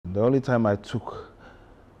The only time I took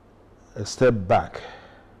a step back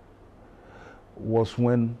was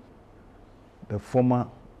when the former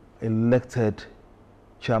elected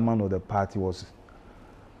chairman of the party was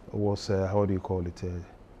how do you call it,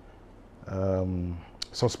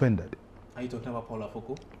 suspended. Are you talking about Paul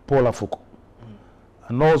Afoko? Paul Afoko.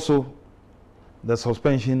 And also the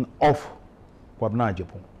suspension of Kwabena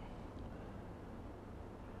Agyapong.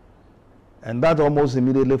 And that almost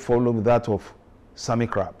immediately followed that of Sammy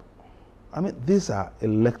Crab. I mean, these are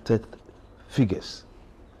elected figures.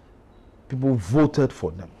 People voted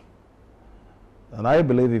for them. And I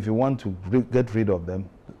believe if you want to get rid of them,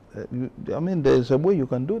 I mean, there's a way you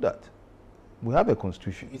can do that. We have a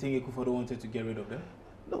constitution. You think Ekufuor wanted to get rid of them?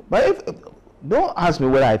 No, but don't ask me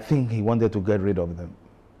whether I think he wanted to get rid of them.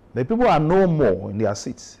 The people are no more in their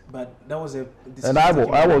seats. But that was a decision. And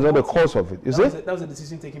I was not the cause of it. You see? That was a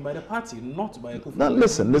decision taken by the party, not by Ekufuor. Now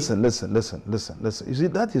listen. You see,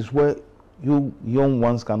 that is where you young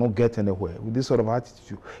ones cannot get anywhere with this sort of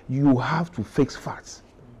attitude. You have to fix facts.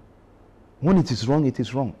 When it is wrong, it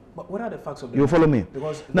is wrong. But what are the facts of the You follow me?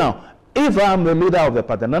 Because now, if I am the leader of the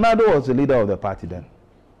party, Nanado was the leader of the party then,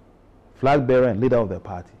 flag bearer and leader of the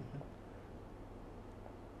party.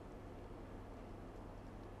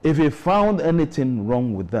 If he found anything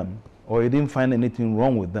wrong with them, or he didn't find anything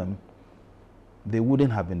wrong with them, they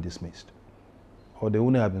wouldn't have been dismissed, or they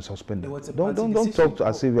wouldn't have been suspended. Don't talk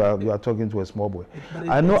as if you are talking to a small boy.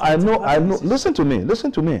 I know. Listen to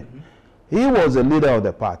me. He was the leader of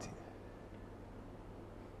the party.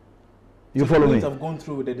 You follow me? He would have gone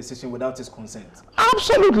through with the decision without his consent.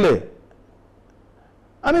 Absolutely.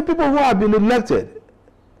 I mean, people who have been elected,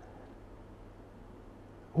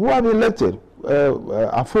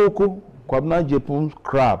 Afoko, Kwabena Agyapong,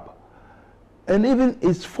 Crab, and even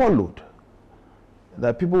it's followed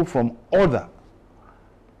that people from other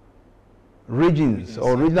regions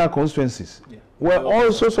or regional constituencies were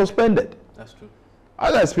also suspended. That's true.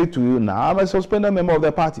 As I speak to you now, I'm a suspended member of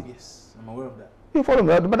the party. Yes, I'm aware of that. You follow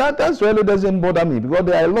me? But that really doesn't bother me because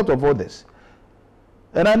there are a lot of others.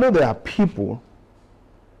 And I know there are people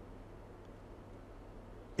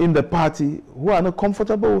in the party who are not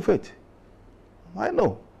comfortable with it. I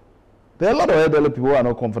know. There are a lot of elderly people who are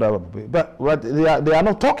not comfortable with it. But they are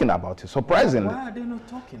not talking about it, surprisingly. Why are they not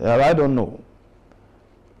talking? I don't know.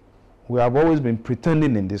 We have always been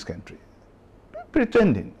pretending in this country.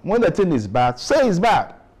 Pretending. When the thing is bad, say it's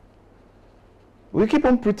bad. We keep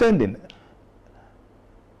on pretending.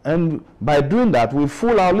 And by doing that, we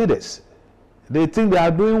fool our leaders. They think they are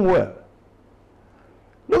doing well.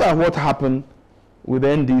 Look at what happened with the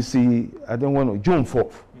NDC, I don't know, June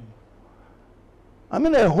 4th. I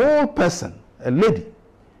mean, a whole person, a lady,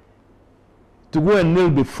 to go and kneel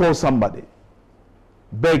before somebody,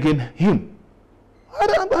 begging him. I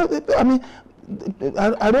don't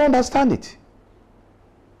understand it.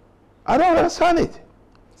 I don't understand it.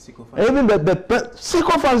 Sycophancy. Even the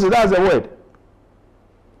sycophancy, that's the word.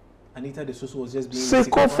 Anita De Soso was just being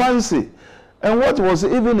Sycophancy. And what was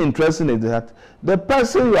even interesting is that the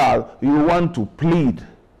person you want to plead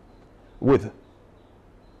with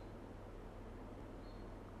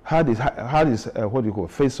had his what do you call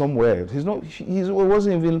it, face somewhere. He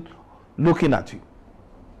wasn't even looking at you.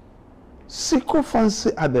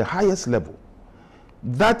 Sycophancy at the highest level.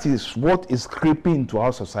 That is what is creeping into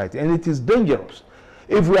our society, and it is dangerous.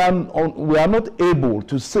 If we are not able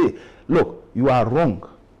to say, look, you are wrong.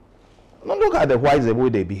 Now look at the way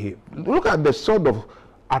they behave. Look at the sort of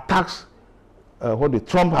attacks what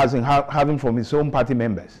Trump has been having from his own party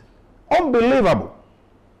members. Unbelievable.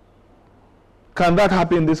 Can that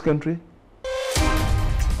happen in this country?